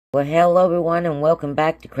Well, hello everyone, and welcome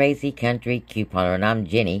back to Crazee Country Couponer, and I'm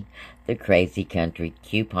Jenny, the Crazee Country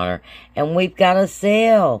Couponer, and we've got a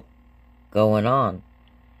sale going on,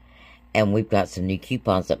 and we've got some new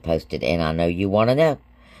coupons that posted, and I know you want to know,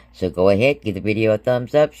 so go ahead, give the video a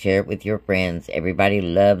thumbs up, share it with your friends. Everybody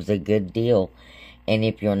loves a good deal, and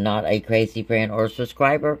if you're not a Crazee friend or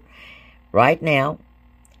subscriber, right now,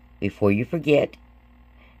 before you forget,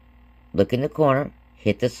 look in the corner,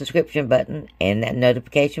 hit the subscription button and that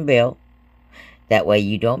notification bell. That way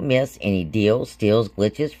you don't miss any deals, steals,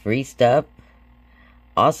 glitches, free stuff,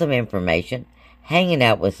 awesome information, hanging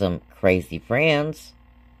out with some crazy friends,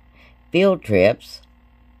 field trips,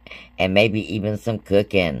 and maybe even some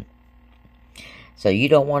cooking. So you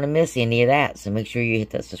don't want to miss any of that. So make sure you hit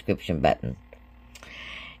that subscription button.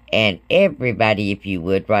 And everybody, if you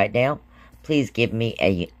would right now, please give me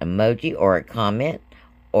an emoji or a comment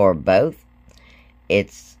or both.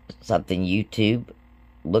 It's something YouTube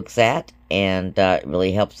looks at, and it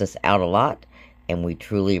really helps us out a lot, and we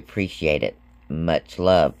truly appreciate it. Much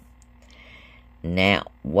love. Now,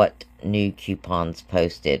 what new coupons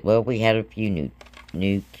posted? Well, we had a few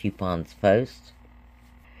new coupons post.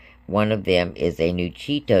 One of them is a new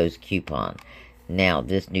Cheetos coupon. Now,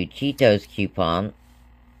 this new Cheetos coupon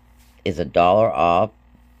is $1 off.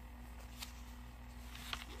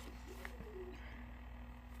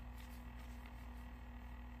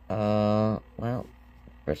 Well,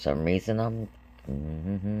 for some reason it's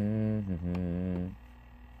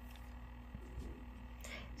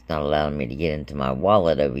not allowing me to get into my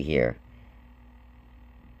wallet over here.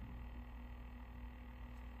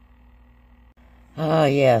 Oh,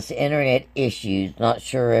 yes, internet issues. Not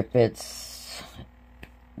sure if it's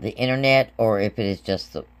the internet or if it is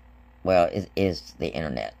just the, well, it is the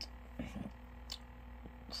internet.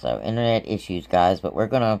 So, internet issues, guys, but we're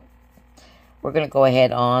gonna go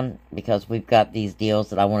ahead on, because we've got these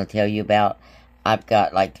deals that I want to tell you about. I've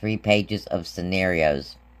got like 3 pages of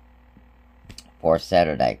scenarios for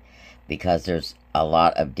Saturday, because there's a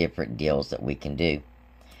lot of different deals that we can do.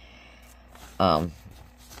 And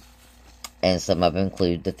some of them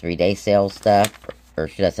include the 3-day sale stuff, or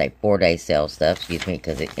should I say 4-day sale stuff, excuse me,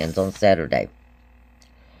 because it ends on Saturday.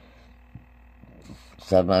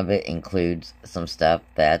 Some of it includes some stuff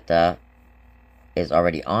that is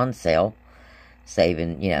already on sale.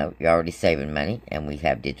 Saving, you know, you're already saving money, and we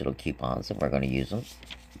have digital coupons, and we're going to use them.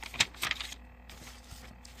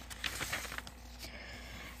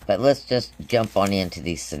 But let's just jump on into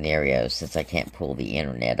these scenarios, since I can't pull the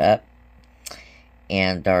internet up.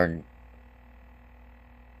 And our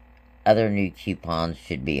other new coupons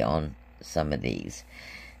should be on some of these.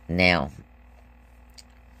 Now,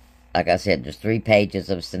 like I said, there's 3 pages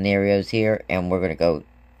of scenarios here, and we're going to go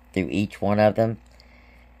through each one of them.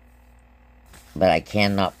 But I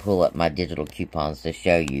cannot pull up my digital coupons to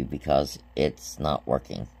show you because it's not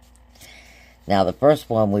working. Now, the first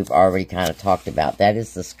one we've already kind of talked about. That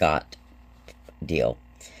is the Scott deal.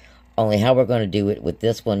 Only how we're going to do it with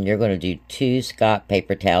this one, you're going to do 2 Scott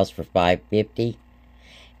paper towels for $5.50.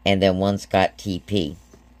 And then 1 Scott TP.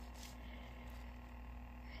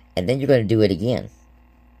 And then you're going to do it again.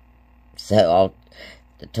 So,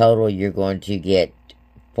 the total, you're going to get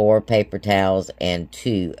 4 paper towels and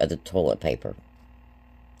 2 of the toilet paper.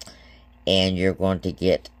 And you're going to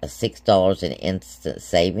get a $6 in instant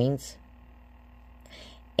savings.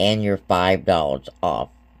 And your $5 off.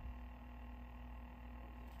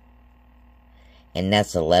 And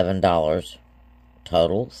that's $11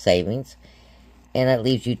 total savings. And that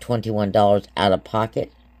leaves you $21 out of pocket.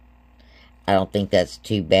 I don't think that's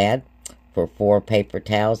too bad for 4 paper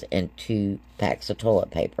towels and 2 packs of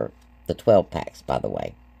toilet paper. The 12 packs, by the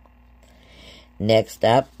way. Next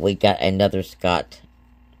up, we got another Scott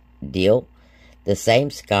deal. The same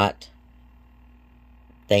Scott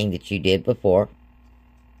thing that you did before.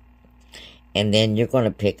 And then you're going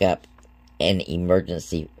to pick up an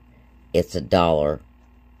emergency. It's $1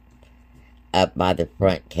 up by the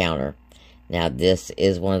front counter. Now, this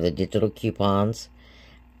is one of the digital coupons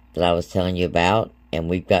that I was telling you about. And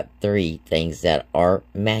we've got 3 things that are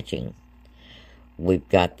matching. We've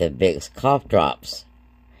got the Vicks cough drops.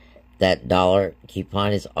 That $1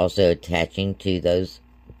 coupon is also attaching to those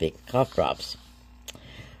big cough drops.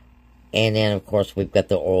 And then, of course, we've got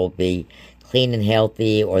the Oral-B Clean and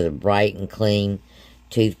Healthy, or the Bright and Clean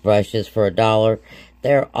toothbrushes for $1.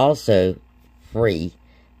 They're also free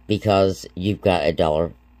because you've got a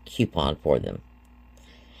 $1 coupon for them.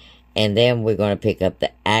 And then we're going to pick up the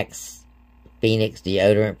Axe Phoenix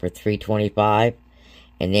deodorant for $3.25.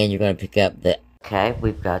 And then you're going to pick up the... Okay,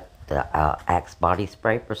 we've got the Axe body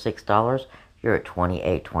spray for $6. You're at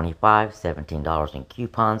 $28.25, $17 in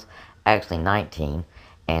coupons. Actually $19.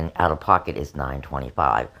 and out of pocket is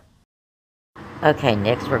 $9.25. Okay,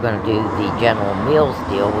 next we're going to do the General Mills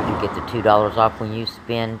deal where you get the $2 off when you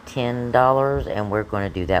spend $10, and we're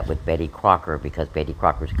going to do that with Betty Crocker because Betty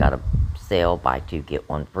Crocker's got a sale, buy two get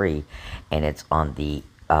one free, and it's on the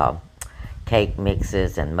cake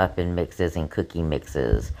mixes and muffin mixes and cookie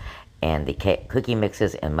mixes, and the cookie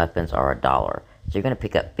mixes and muffins are $1. So you're going to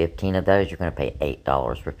pick up 15 of those. You're going to pay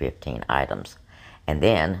 $8 for 15 items, and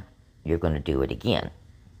then you're going to do it again.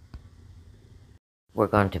 We're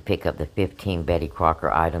going to pick up the 15 Betty Crocker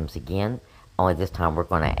items again, only this time we're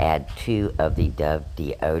going to add 2 of the Dove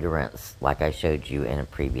deodorants like I showed you in a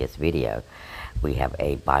previous video. We have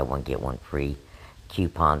a buy one get one free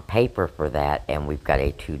coupon paper for that, and we've got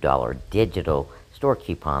a $2 digital store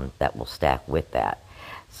coupon that will stack with that.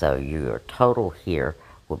 So your total here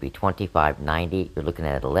will be $25.90. You're looking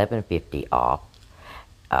at $11.50 off.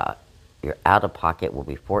 Your out of pocket will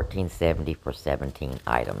be $14.70 for 17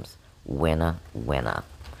 items. Winner, winner.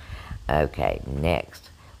 Okay, next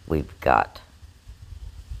we've got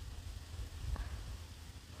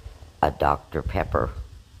a Dr. Pepper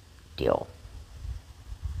deal.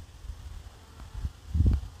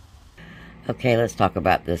 Okay, let's talk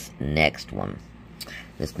about this next one.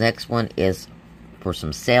 This next one is for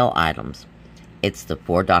some sale items. It's the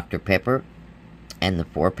 4 Dr. Pepper and the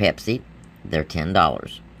 4 Pepsi. They're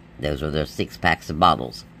 $10. Those are their 6 packs of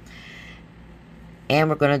bottles. And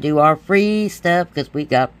we're going to do our free stuff because we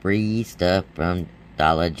got free stuff from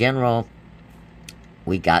Dollar General.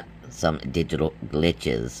 We got some digital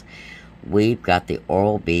glitches. We've got the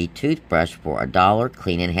Oral-B toothbrush for $1,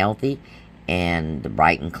 clean and healthy, and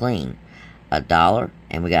bright and clean. $1,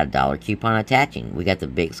 and we got a $1 coupon attaching. We got the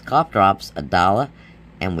Vicks cough drops, $1,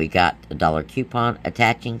 and we got a $1 coupon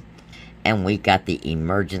attaching. And we got the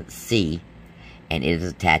Emergency, and it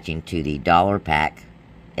is attaching to the $1 pack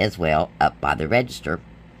as well, up by the register.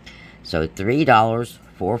 So $3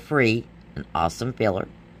 for free, an awesome filler.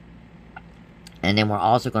 And then we're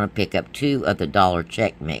also going to pick up 2 of the $1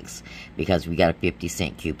 check mix because we got a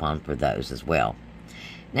 50-cent coupon for those as well.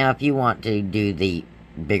 Now, if you want to do the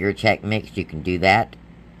bigger check mix, you can do that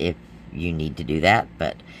if you need to do that.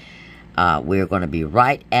 But we're going to be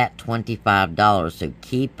right at $25. So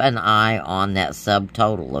keep an eye on that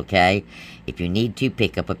subtotal, okay? If you need to,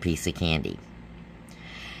 pick up a piece of candy.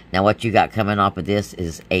 Now, what you got coming off of this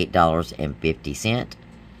is $8.50,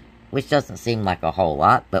 which doesn't seem like a whole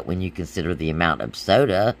lot, but when you consider the amount of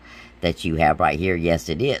soda that you have right here, yes,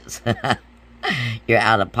 it is. Your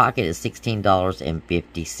out-of-pocket is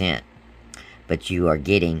 $16.50, but you are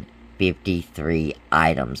getting 53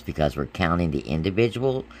 items because we're counting the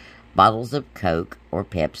individual bottles of Coke or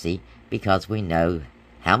Pepsi because we know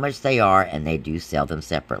how much they are and they do sell them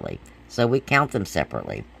separately. So we count them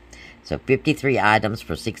separately. So 53 items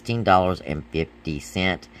for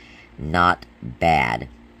 $16.50. Not bad.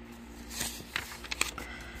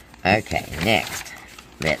 Okay, next,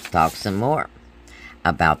 let's talk some more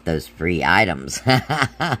about those free items.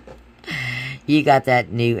 You got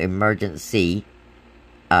that new Emergency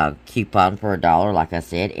coupon for $1, like I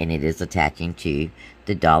said, and it is attaching to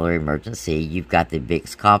the $1 Emergency. You've got the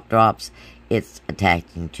Vicks cough drops. It's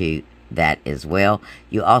attaching to that as well.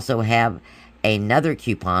 You also have another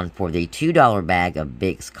coupon for the $2 bag of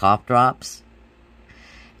Vicks cough drops,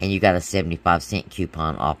 and you got a 75-cent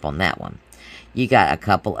coupon off on that one. You got a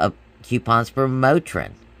couple of coupons for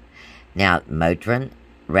Motrin. Now, Motrin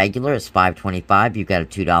regular is $5.25. You've got a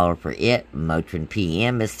 $2 for it. Motrin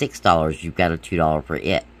PM is $6. You've got a $2 for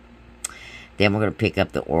it. Then we're going to pick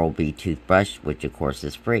up the Oral-B toothbrush, which of course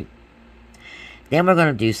is free. Then we're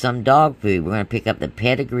going to do some dog food. We're going to pick up the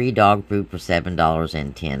Pedigree dog food for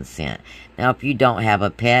 $7.10. Now, if you don't have a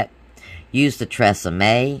pet, use the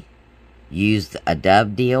Tresemme. Use a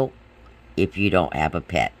Dove deal if you don't have a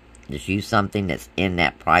pet. Just use something that's in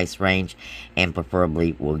that price range and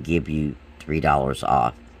preferably will give you $3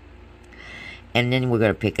 off. And then we're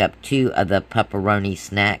going to pick up 2 of the pepperoni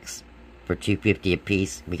snacks for $2.50 a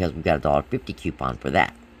piece because we've got a $1.50 coupon for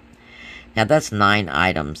that. Now, that's 9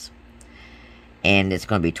 items. And it's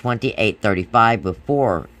going to be $28.35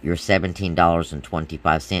 before your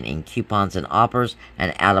 $17.25 in coupons and offers,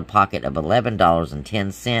 and out of pocket of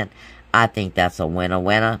 $11.10. I think that's a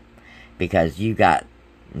winner because you got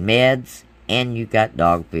meds and you got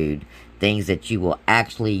dog food, things that you will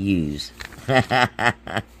actually use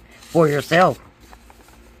for yourself.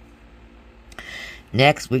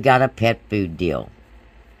 Next, we got a pet food deal.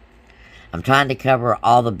 I'm trying to cover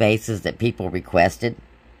all the bases that people requested.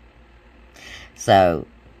 So,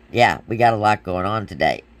 yeah, we got a lot going on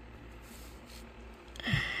today.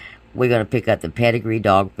 We're going to pick up the Pedigree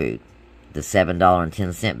dog food, the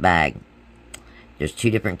 $7.10 bag. There's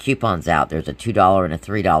two different coupons out. There's a $2 and a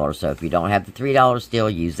 $3. So if you don't have the $3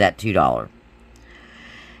 still, use that $2.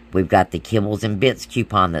 We've got the Kibbles and Bits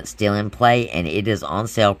coupon that's still in play, and it is on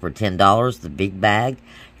sale for $10, the big bag.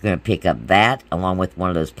 You're going to pick up that along with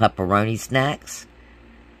one of those pepperoni snacks.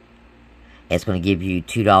 It's going to give you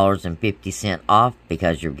 $2.50 off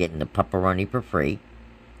because you're getting the pepperoni for free.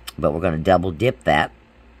 But we're going to double dip that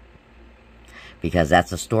because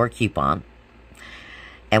that's a store coupon.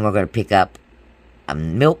 And we're going to pick up a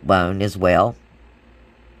milk bone as well.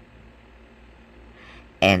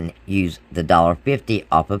 And use the $1.50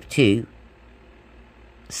 off of 2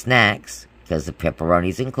 snacks because the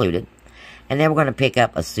pepperoni's included. And then we're going to pick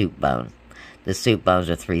up a soup bone. The soup bones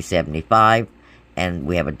are $3.75. And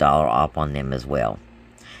we have $1 off on them as well.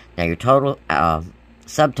 Now your total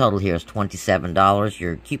subtotal here is $27.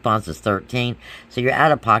 Your coupons is $13. So your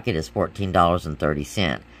out of pocket is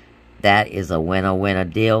 $14.30. That is a winner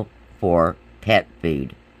deal for pet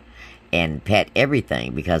food and pet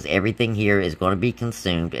everything, because everything here is going to be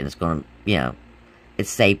consumed, and it's going to, you know, it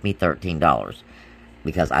saved me $13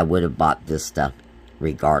 because I would have bought this stuff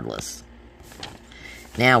regardless.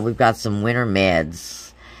 Now we've got some winter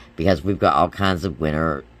meds, because we've got all kinds of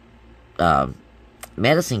winter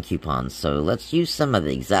medicine coupons. So let's use some of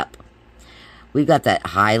these up. We've got that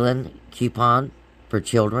Highland coupon for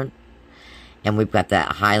children. And we've got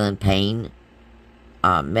that Highland pain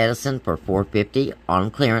medicine for $4.50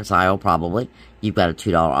 on clearance aisle probably. You've got a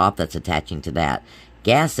 $2 off that's attaching to that.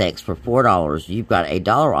 Gas X for $4. You've got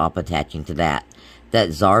 $1 off attaching to that. That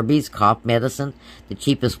Zarbee's cough medicine, the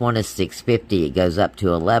cheapest one is $6.50. It goes up to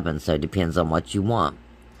 $11, so it depends on what you want,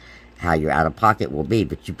 how your out-of-pocket will be,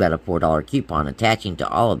 but you've got a $4 coupon attaching to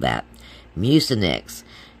all of that. Mucinex,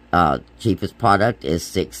 cheapest product is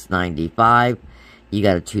 $6.95. You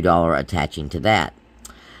got a $2 attaching to that.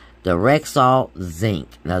 The Rexall Zinc.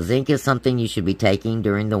 Now, zinc is something you should be taking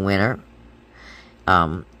during the winter.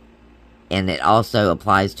 And it also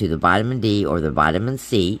applies to the vitamin D or the vitamin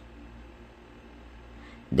C.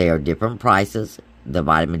 They are different prices. The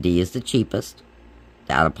vitamin D is the cheapest.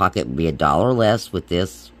 The out-of-pocket would be $1 less with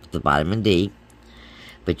this, the vitamin D,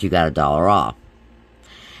 but you got $1 off.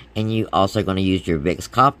 And you also going to use your Vicks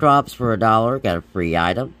cough drops for $1, got a free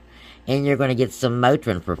item. And you're going to get some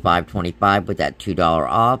Motrin for $5.25 with that $2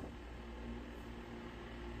 off.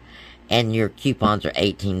 And your coupons are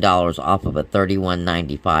 $18 off of a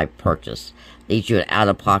 $31.95 purchase. Leaves you an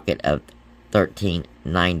out-of-pocket of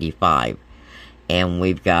 $13.95. And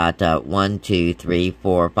we've got 1, 2, 3,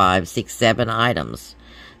 4, 5, 6, 7 items.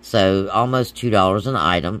 So almost $2 an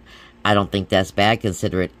item. I don't think that's bad,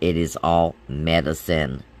 considering it is all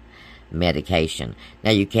medication.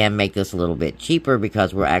 Now you can make this a little bit cheaper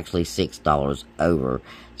because we're actually $6 over.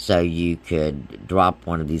 So you could drop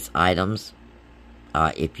one of these items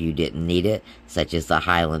if you didn't need it, such as the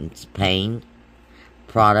Highlands Pain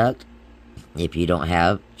product, if you don't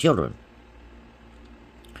have children.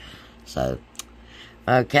 So,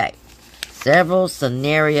 okay. Several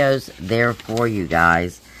scenarios there for you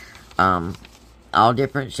guys. All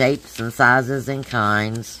different shapes and sizes and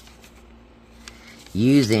kinds.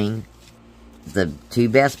 Using the 2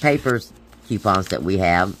 best papers coupons that we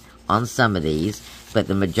have on some of these. But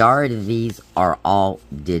the majority of these are all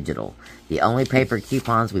digital. The only paper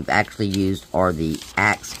coupons we've actually used are the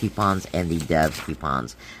Axe coupons and the Dove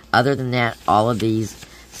coupons. Other than that, all of these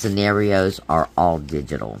scenarios are all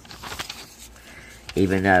digital.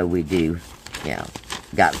 Even though we do, you know,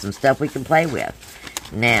 got some stuff we can play with.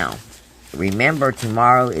 Now, remember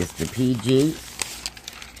tomorrow is the PG.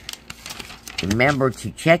 Remember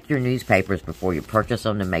to check your newspapers before you purchase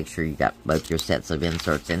them to make sure you got both your sets of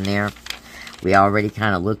inserts in there. We already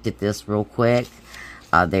kind of looked at this real quick.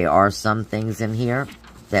 There are some things in here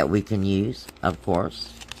that we can use, of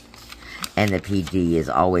course. And the PG is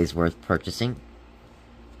always worth purchasing.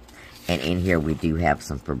 And in here we do have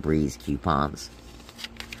some Febreze coupons.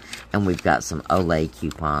 And we've got some Olay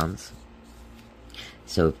coupons.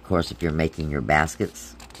 So, of course, if you're making your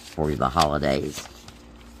baskets for the holidays,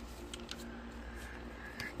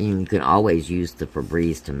 you can always use the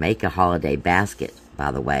Febreze to make a holiday basket,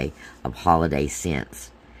 by the way, of holiday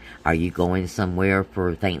scents. Are you going somewhere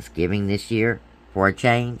for Thanksgiving this year for a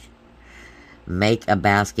change? Make a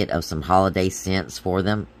basket of some holiday scents for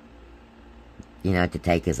them, you know, to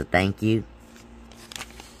take as a thank you.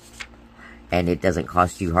 And it doesn't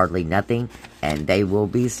cost you hardly nothing, and they will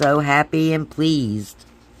be so happy and pleased.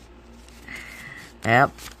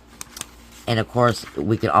 Yep. And of course,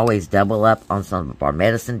 we can always double up on some of our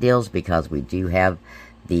medicine deals because we do have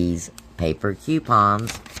these paper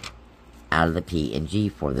coupons out of the P&G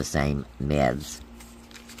for the same meds.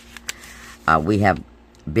 We have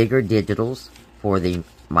bigger digitals for the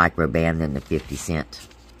micro band than the 50 cent.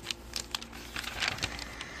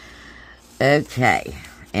 Okay,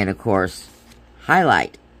 and of course,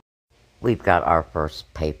 highlight. We've got our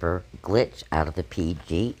first paper glitch out of the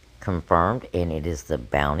PG confirmed, and it is the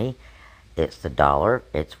bounty. It's the dollar.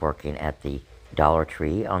 It's working at the Dollar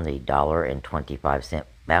Tree on the $1.25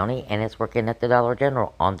 bounty, and it's working at the Dollar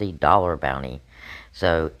General on the dollar bounty.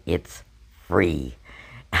 So it's free.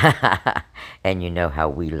 And you know how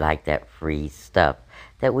we like that free stuff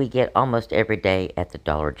that we get almost every day at the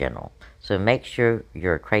Dollar General. So make sure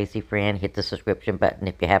you're a crazy friend. Hit the subscription button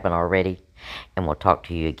if you haven't already. And we'll talk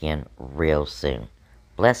to you again real soon.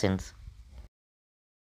 Blessings.